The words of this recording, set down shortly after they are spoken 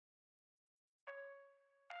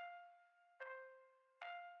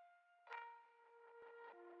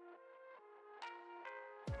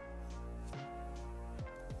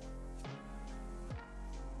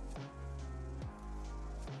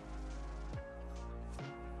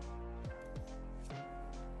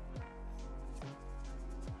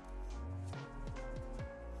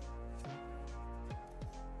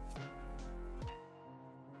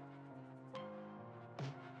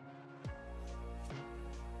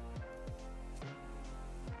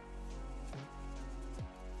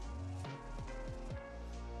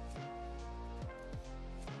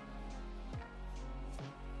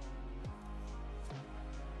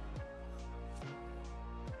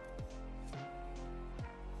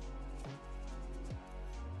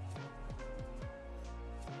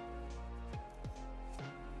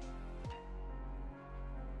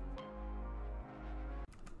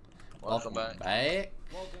Welcome back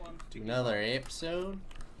to another episode.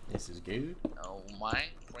 This is good. Oh my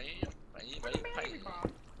friend, let's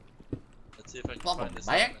see if I can find this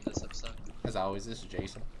in this episode. As always, this is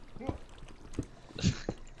Jason.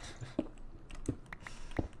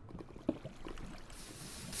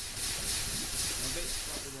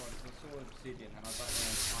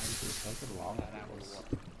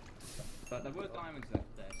 But there were diamonds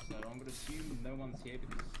left there, so I'm going to assume no one's here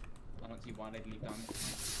because I don't see why they'd leave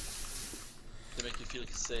diamonds. To make you feel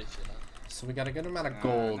safe, you know. So we got a good amount of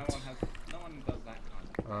gold. No one does that kind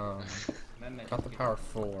of. Got the power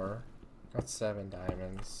 4. Got 7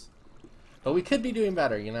 diamonds. But we could be doing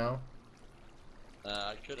better, you know.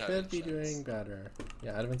 Could be doing better.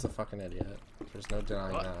 Yeah, Edwin's a fucking idiot. There's no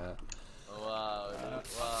denying that. Wow, dude. Wow.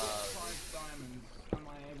 5 diamonds. Am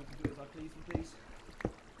I able to do as I please, please?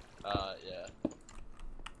 Yeah.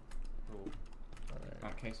 Cool.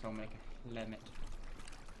 Alright. Okay, so I'll make a limit.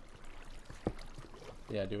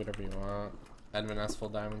 Yeah, do whatever you want. Edwin has full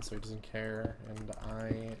diamonds, so he doesn't care, and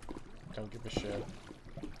I don't give a shit.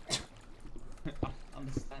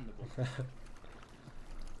 Understandable.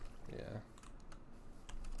 Yeah.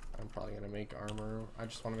 I'm probably gonna make armor. I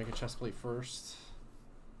just want to make a chest plate first.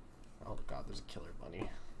 Oh god, there's a killer bunny.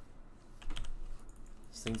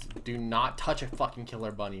 These things do not touch a fucking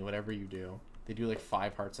killer bunny, whatever you do. They do like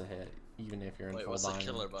 5 hearts a hit, even if you're in full what's diamond. a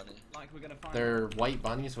killer bunny? Like we're gonna find They're white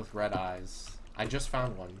bunnies with red eyes. I just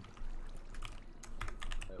found one.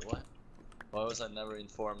 Wait, what? Why was I never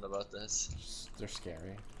informed about this? They're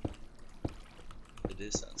scary. It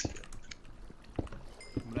is sounds scary.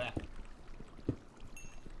 Bleh.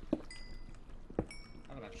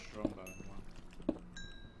 I haven't had strongbow in a while.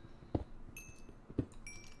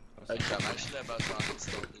 Okay, I'm actually about to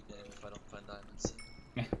uninstall the game if I don't find diamonds.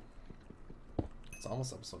 It's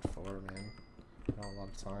almost episode 4, man. Not a lot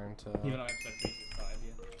of time to... Even though episode 3 is 5,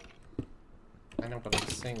 yeah. I know, but I'm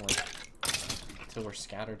just saying, like, until we're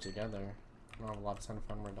scattered together. I don't have a lot of time to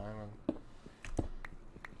find more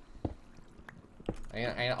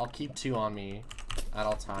diamond. I'll keep 2 on me at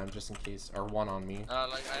all times, just in case, or 1 on me.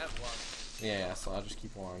 Like, I have 1. Yeah, so I'll just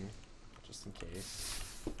keep 1, just in case.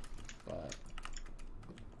 But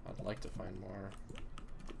I'd like to find more.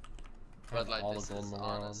 But, like, all this the gold is in the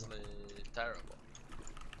world. honestly terrible.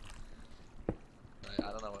 Like,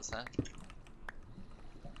 I don't know what's happening.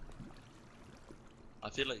 I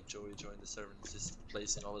feel like Joey joined the server and just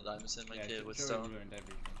placing all the diamonds in my cave with Joey stone. ruined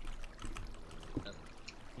everything. And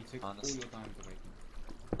He took honestly. all your diamonds away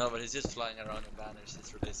from you. no, but he's just flying around in banners,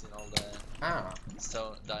 he's replacing all the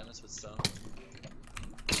stone diamonds with stone.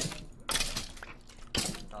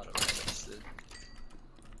 Not a bad dude.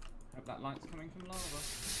 Hope that light's coming from lava.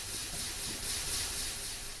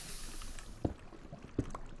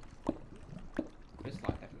 This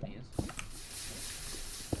light definitely is.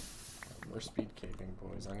 We're speed caving,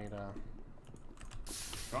 boys. I need to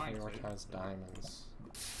prioritize diamonds.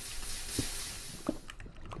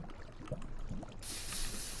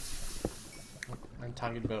 I'm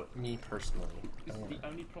talking about me personally. This is the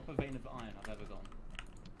only proper vein of iron I've ever gone.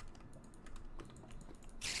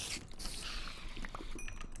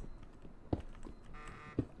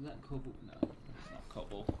 Is that cobalt? No, it's not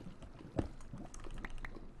cobalt.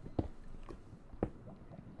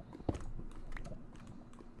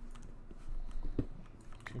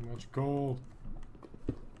 Too much gold.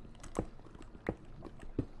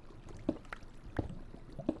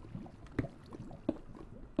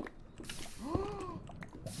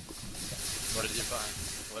 What did you find?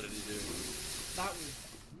 What did you do? That was...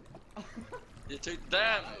 You took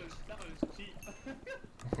damage! That was cheap.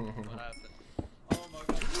 What happened? Oh my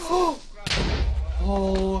god.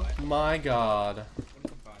 Oh my god. What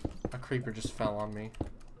did you find? A creeper just fell on me.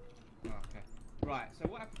 Oh, okay. Right, so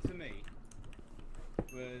what happened to me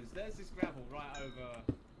was there's this gravel right over...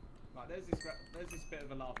 Right, there's this bit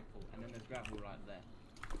of a lava pool, and then there's gravel right there.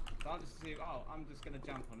 So I'll just assume, oh, I'm just going to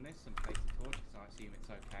jump on this and place the torch, because I assume it's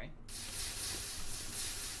okay.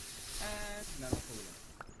 And never fallen.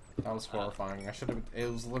 That was horrifying. I should have. It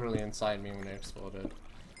was literally inside me when it exploded.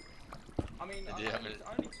 I mean, I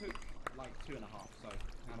only took like 2.5, so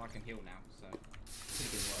now I can heal now, so could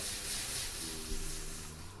have been worse.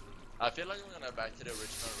 I feel like I'm gonna back to the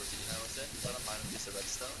original ravine I was in, but I don't mind a piece of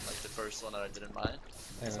redstone, like the first one that I didn't mind.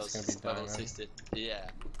 And So it's gonna be level diamond. 60. Yeah.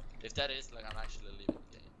 If that is, like, I'm actually leaving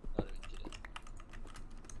the game. Not even kidding.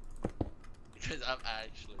 Because I'm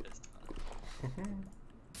actually pissed off.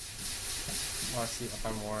 Oh, I see. If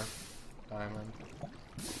I'm more diamond.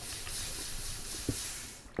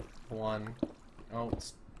 1. Oh,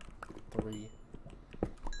 it's 3.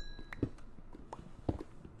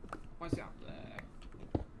 What's up there?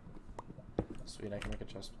 Sweet, I can make a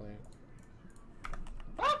chest plate.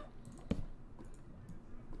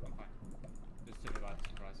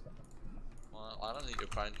 I don't think you're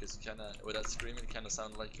fine because kinda with that scream it kinda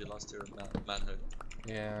sounded like you lost your manhood.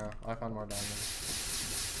 Yeah, I found more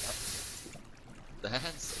diamonds.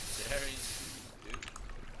 That's a daring dude.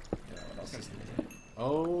 Yeah, what else is new?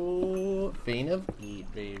 Oh, Vein of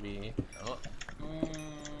Eat, baby. Oh.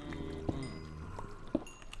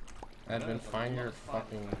 Edvin, find your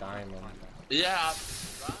fucking diamond. Yeah.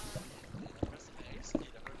 Pressing the X key,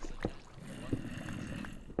 that hurts like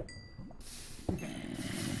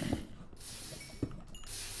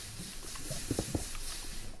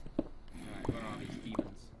Alright, where are these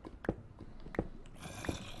demons?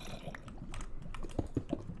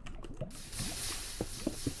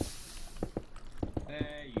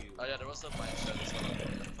 There you oh yeah, there was a mine shot as well. I'm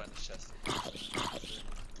gonna find the chest.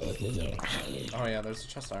 Oh yeah, there's a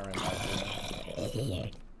chest I ran by through.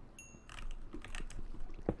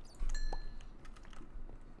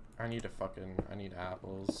 I need I need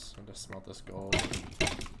apples to smelt this gold. I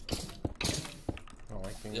don't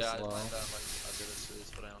like being Yeah, slow. I did a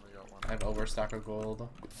series, but I only got one. I have overstack of gold.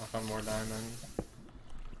 I found more diamond.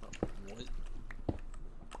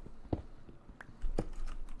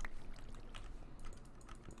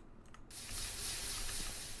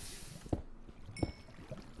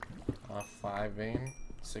 What? 5 vein,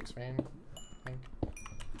 6 vein, I think.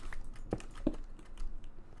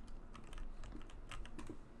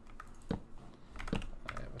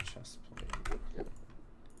 I have a chest plate.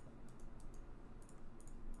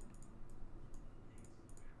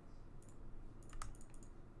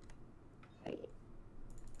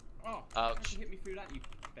 Oh, ouch. you hit me through that, you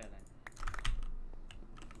bellend.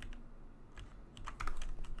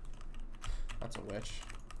 That's a witch.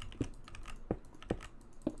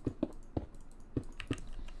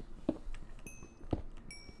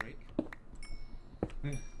 Break.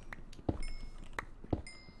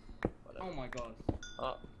 Oh my god.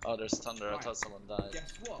 Oh, there's thunder. Right. I thought someone died.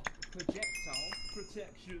 Guess what? Projectile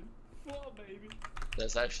protection 4, baby.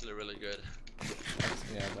 That's actually really good.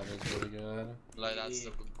 Yeah, that is really good. Like that's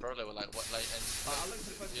the, probably like what like and I looked at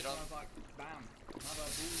the first you one don't. and I was like, bam, another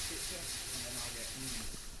bullshit chest, and then I'll get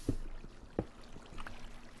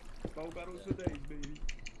bow battles for days, baby.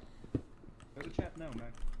 Go to chat now,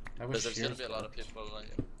 man. I Because wish there's gonna shears be a lot of worked. people like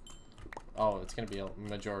Oh, it's gonna be a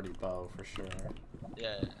majority bow for sure.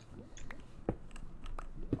 yeah.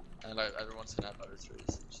 And like everyone's gonna have other trees.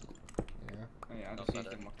 Essentially. Yeah. Oh yeah, I Not just used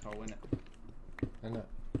better. my coal in it. Isn't it?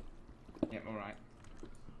 Yep, alright.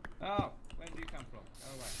 Oh, where did you come from? Go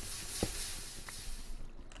away.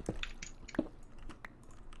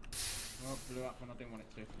 Well, blew up when I didn't want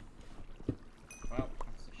it to. Well,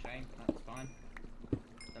 that's a shame, but that's fine.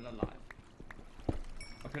 Still alive.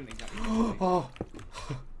 I couldn't exactly do anything. Oh!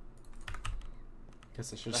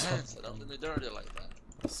 Guess I should Hands, don't do me dirty like that.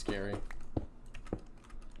 That's scary.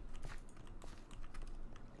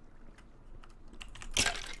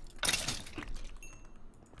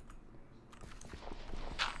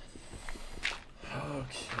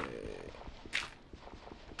 Okay.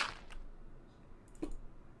 I'm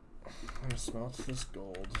gonna smelt this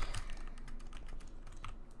gold.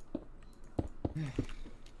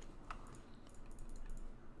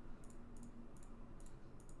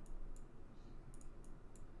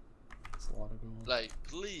 It's a lot of gold. Like,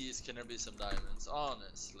 please, can there be some diamonds?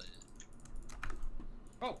 Honestly.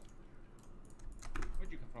 Oh!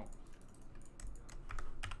 Where'd you come from?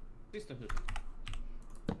 Sisterhood.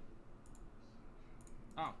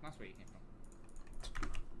 Oh, that's where you came from.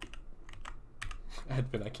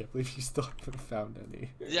 Edvin, I can't believe you still haven't found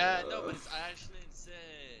any. Yeah, no, but it's actually insane.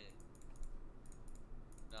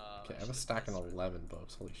 No. Okay, I have a stack of 11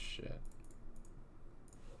 books. Holy shit.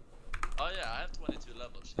 Oh yeah, I have 22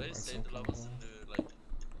 levels. Should I save the levels and do like?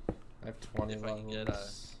 I have 20 if I levels. can get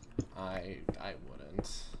I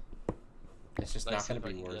wouldn't. It's just like, not see gonna if I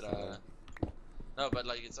be can worth get it. No, but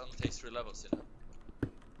like it only takes 3 levels, you know.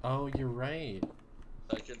 Oh, you're right.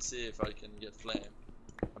 So I can see if I can get flame.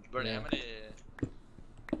 Bernie, Yeah. how many?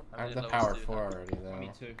 I have the levels power do you 4 have? already though.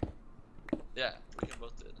 22. Yeah, we can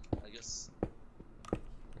both do it. I guess Yeah.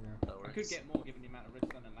 that works. I could get more given the amount of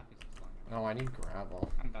redstone and lapis that's lying around. No, I need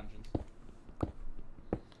gravel. And dungeons.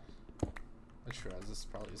 I just realized this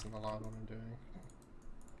probably isn't a lot of what I'm doing.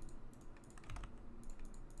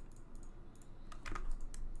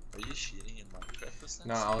 Are you cheating in Minecraft this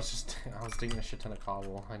No, I was digging a shit ton of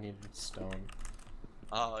cobble. I needed stone.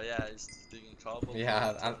 Oh yeah, he's digging cobble.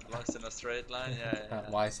 Yeah, blocks in a straight line. Yeah, yeah.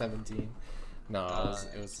 At Y17. No, Nice.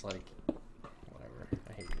 it was like, whatever.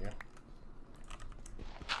 I hate you.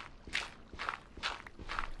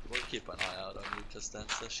 We'll keep an eye out on you,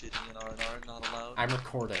 Costanza. Cheating in R&R, not allowed. I'm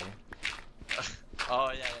recording.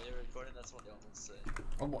 Oh yeah, you're recording. That's what you almost say.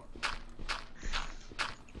 Oh, what?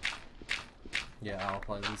 Yeah, I'll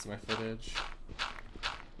probably lose my footage.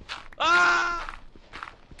 Ah!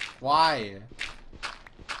 Why?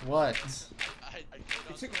 What? I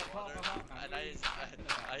go down some water, and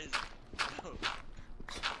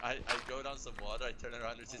I go down some water, I turn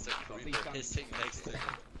around, there's just a creeper hissing next to me.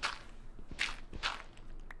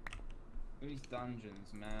 These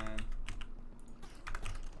dungeons, man.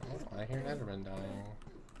 Oh, I hear an Enderman dying.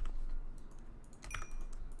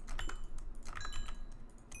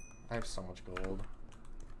 I have so much gold.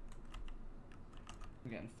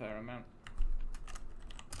 I'm getting a fair amount.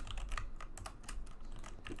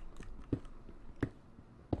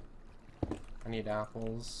 I need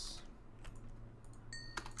apples.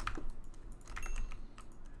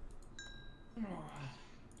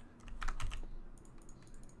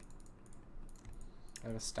 I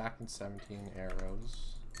have a stack and 17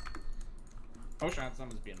 arrows. Oh, shit,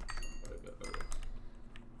 someone's been.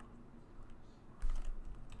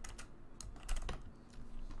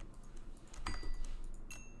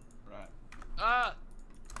 Right. Ah!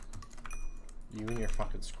 You and your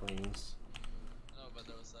fucking screams. No, but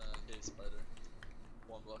there was a cave spider.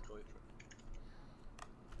 1 block away from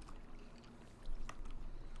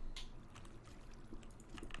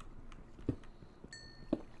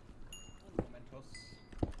Momentos.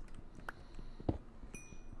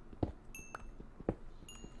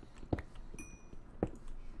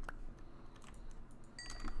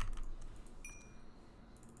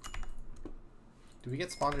 Do we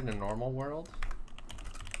get spawned in a normal world?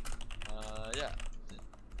 Yeah.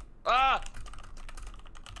 Ah!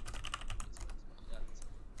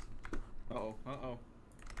 Uh-oh, uh-oh.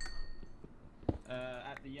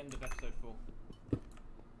 At the end of episode 4.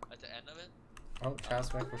 At the end of it? Oh,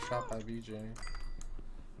 Chasmic was shot by BJ.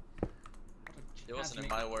 It wasn't in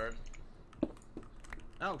my word.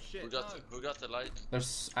 Oh shit, Who got the light?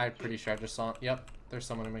 There's, I'm pretty sure I just saw, yep, there's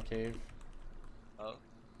someone in my cave. Oh?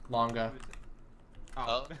 Longa.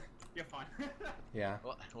 Oh? You're fine. Yeah.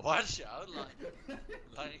 Watch out, Long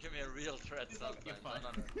can be a real threat sometimes.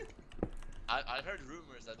 No. I heard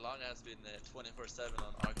rumors that Long has been 24/7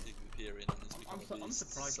 on Arctic VP Arena. I'm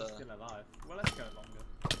surprised he's still alive. Well, let's go longer.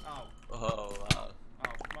 Oh. Oh, wow.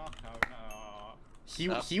 Oh, Marco,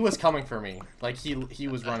 no. He was coming for me. Like, he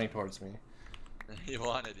was running towards me. He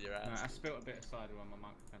wanted your ass. No, I spilled a bit of cider on my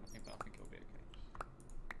microphone, I think it'll be okay.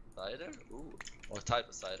 Cider? Ooh. What type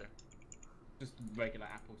of cider? Just regular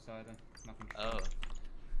apple cider. Nothing.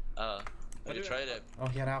 Oh. Have you tried it? Oh,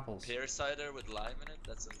 he had apples. Pear cider with lime in it?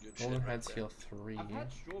 That's some good Golden shit. Heads right heal 3. I've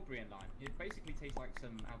had strawberry and lime. It basically tastes like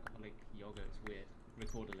some alcoholic yogurt. It's weird.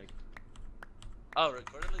 Recordedly. Oh,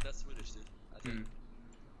 recordedly? That's Swedish, dude. I think. Mm.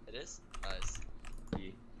 It is? Nice.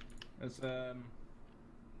 Yeah. There's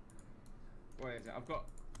where is it? I've got,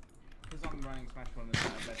 because I'm running Smash Run in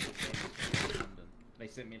London. They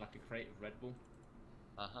sent me like a crate of Red Bull.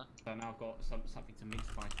 Uh-huh. So now I've got something to mix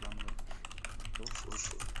Spice Run with.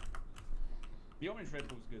 Oof. The orange Red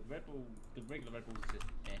Bull's good. Red Bull, the regular Red Bull's just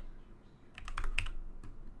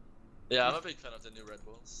Yeah, I'm a big fan of the new Red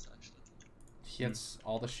Bulls, actually. He has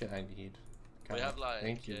all the shit I need. We have like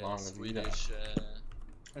thank you, Longa. Swedish...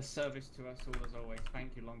 a service to us all as always.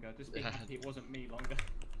 Thank you, Longa. Just be happy it wasn't me, Longa.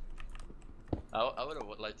 I would have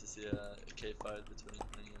liked to see a cave fight between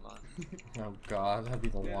me and Long. Oh god, that'd be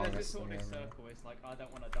the There's longest this sort thing of ever. circle. It's like I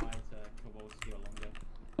don't want to die to Kowalski or Longa.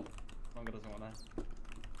 Longa doesn't want to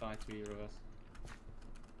die to either of us.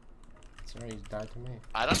 Sorry, he died to me.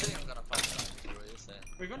 I don't think I'm gonna fight that. What you say?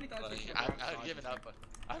 We've only died to each Like, other I've outside, given so- up.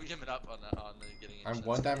 I've given up on getting. I'm enchants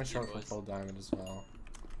 1 diamond with you short from boys. full diamond as well.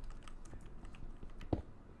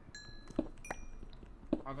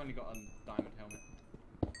 I've only got a diamond helmet.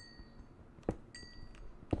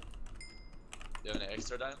 Do you have any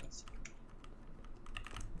extra diamonds?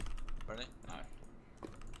 Bernie? No.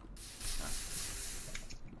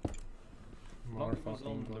 More Longa was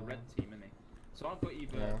fucking on the gold. red team, isn't he? So I've got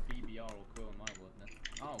either Yeah. BBR or Quill in my world now.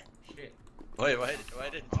 Oh shit. Wait, why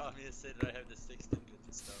didn't Tommy say that I have the 16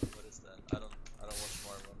 with stone? What is that? I don't watch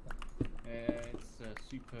more of them. It's a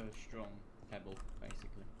super strong pebble,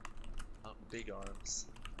 basically. Oh, big arms.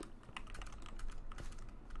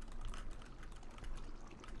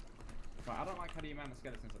 Right, I don't like how the amount of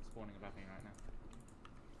skeletons that's spawning above me right now.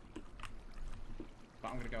 But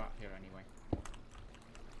I'm gonna go up here anyway.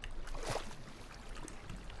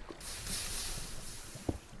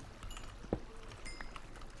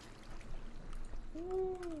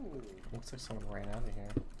 Ooh, Looks like someone ran out of here.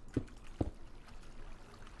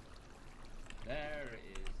 there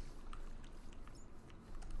it is.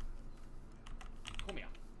 Come here.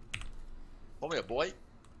 Hold me a boy.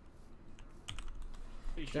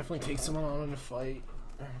 Please shoot Definitely me. take someone on in a fight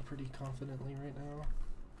pretty confidently right now.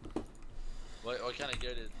 What kind of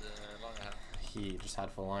gear did Long have? He just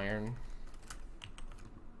had full iron.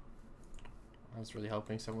 I was really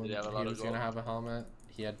hoping someone Did he he have a lot of was gonna gold? have a helmet.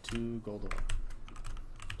 He had 2 gold.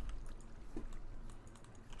 Did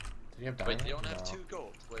he have diamond? Wait, you only have No. 2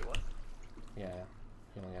 gold. Wait, what? Yeah,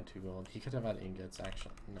 he only had 2 gold. He could have had ingots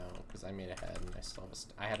actually. No, because I made a head and I still have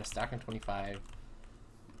I had a stack in 25.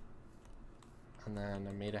 And then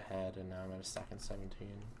I made a head and now I'm at a stack in 17.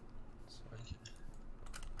 So. Okay.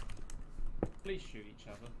 Please shoot each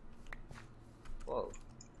other. Whoa,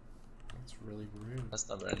 That's really rude. that's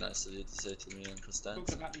not very nice of you to say to me and Costanza.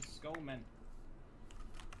 Talking about these skull men.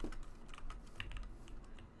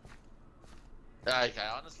 I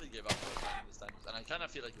honestly give up on Minecraft this time, and I kind of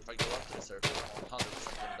feel like if I go up to the server, I'm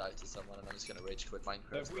 100% gonna die to someone, and I'm just gonna rage quit But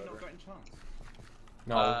Minecraft have we not forever. gotten chance?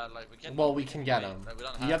 No. Like we can. Well, we can get them. Like, we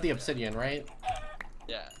don't You have the to, obsidian, right?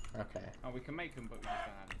 Yeah. Okay. Oh, we can make them, but we just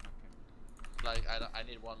don't have it. Okay. Like I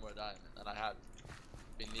need 1 more diamond, and I have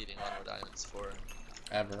been needing 1 more diamonds for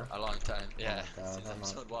Ever. a long time. Yeah, my God, since I'm not-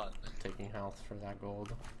 episode 1. Taking health for that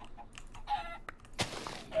gold.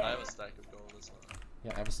 I have a stack of gold as well.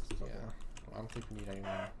 Yeah, yeah. I don't think we need any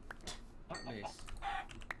more. Like this.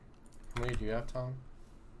 How many do you have, Tom?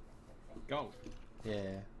 Gold.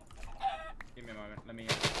 Yeah. Give me a moment. Let me.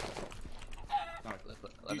 No.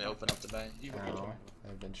 Let me open up the bank. You got Ow,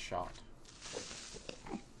 I've been shot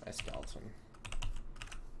by a skeleton.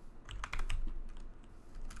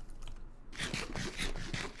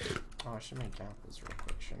 Oh, I should make apples real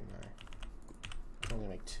quick, shouldn't I? I can only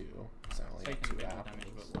make 2, because I only Taking a got 2 bit of apples. damage,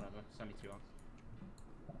 but whatever. It's only 2 hours.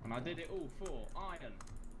 And I did it all for iron.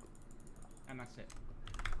 And that's it.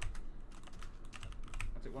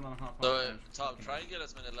 I took 1.5 hours. So, Tom, try and get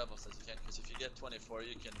as many levels as you can, because if you get 24,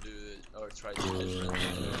 you can do, or try to finish it.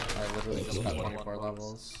 I literally just got 21 24 levels.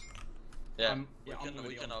 levels. Yeah, yeah, I'm we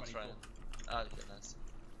already can on all try. 24. Ah, okay, nice.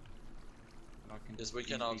 And I can Yes, we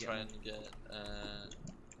can easily all get try more. and get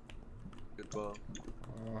good bow.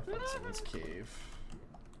 Oh, I found someone's cave.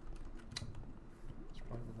 That's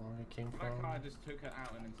probably the long I came I like how I from. just took it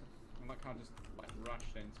out and I like how I just like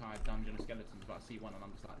rushed the entire dungeon of skeletons, but I see one and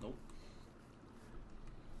I'm just like, nope.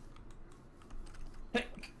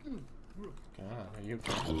 God, are you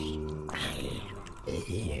okay?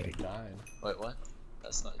 You died. Wait, what?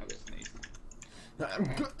 That's not That good. was sneeze.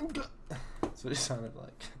 That's what it sounded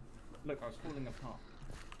like. Look, I was falling apart.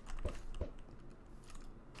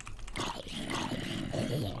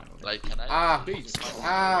 Like, can I? Ah! Jesus,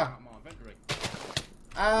 Ah! out of my inventory.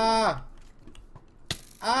 Ah!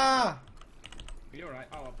 Ah! Are you alright?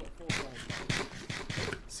 Oh, I've got 4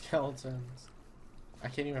 gold. Skeletons. I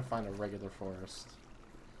can't even find a regular forest.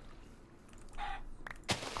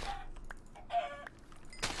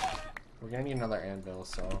 We're gonna need another anvil,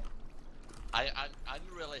 so. I'm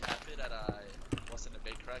really happy that I wasn't a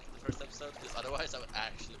big crack in the first episode, because otherwise I would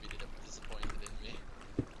actually be disappointed in me.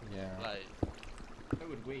 Yeah. Like, So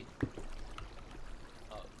would we.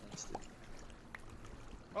 oh, thanks, dude.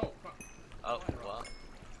 Oh, fuck. Oh, well.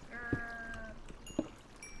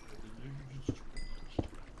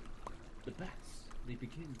 The bats, they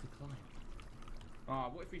begin to climb. Ah,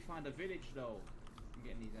 what if we find a village though? I'm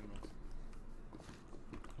getting these emeralds.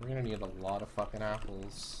 We're gonna need a lot of fucking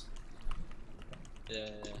apples. Yeah.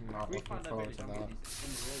 I'm not If we looking find a forward village, to I'm that. getting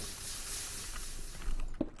these emeralds.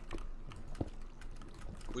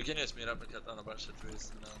 We can just meet up and cut down a bunch of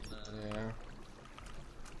trees and then. Yeah.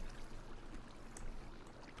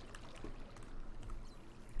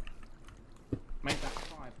 Make that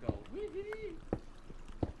 5 gold. Wee-hee!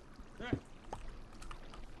 There.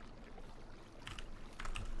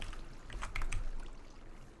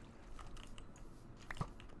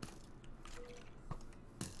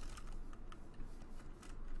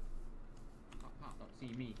 Don't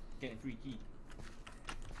see me getting 3 key.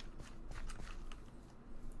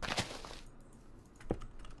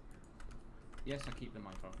 Yes, I keep the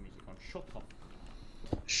Minecraft music on. Shut up.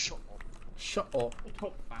 Shut up. Shut up. Shut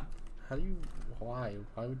up, fam. How do you? Why?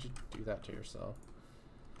 Why would you do that to yourself?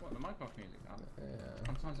 What, the Minecraft music? Yeah.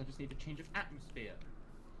 Sometimes I just need a change of atmosphere.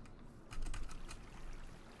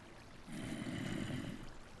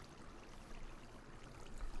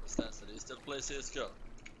 Costanza, do you still play CSGO?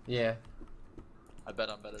 Yeah. I bet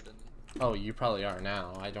I'm better than you. Oh, you probably are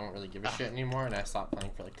now. I don't really give a shit anymore, and I stopped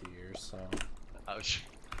playing for like 2 years. So. Ouch.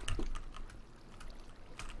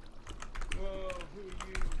 Whoa, who are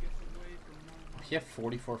you? Get away from my... You have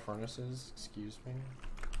 44 furnaces. Excuse me.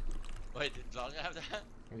 Wait, did Long have that?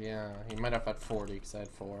 Yeah, he might have had 40 because I had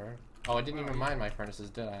 4. Oh, I didn't Wow, even you- mind my furnaces,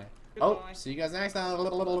 did I? Goodbye. Oh, see you guys next time.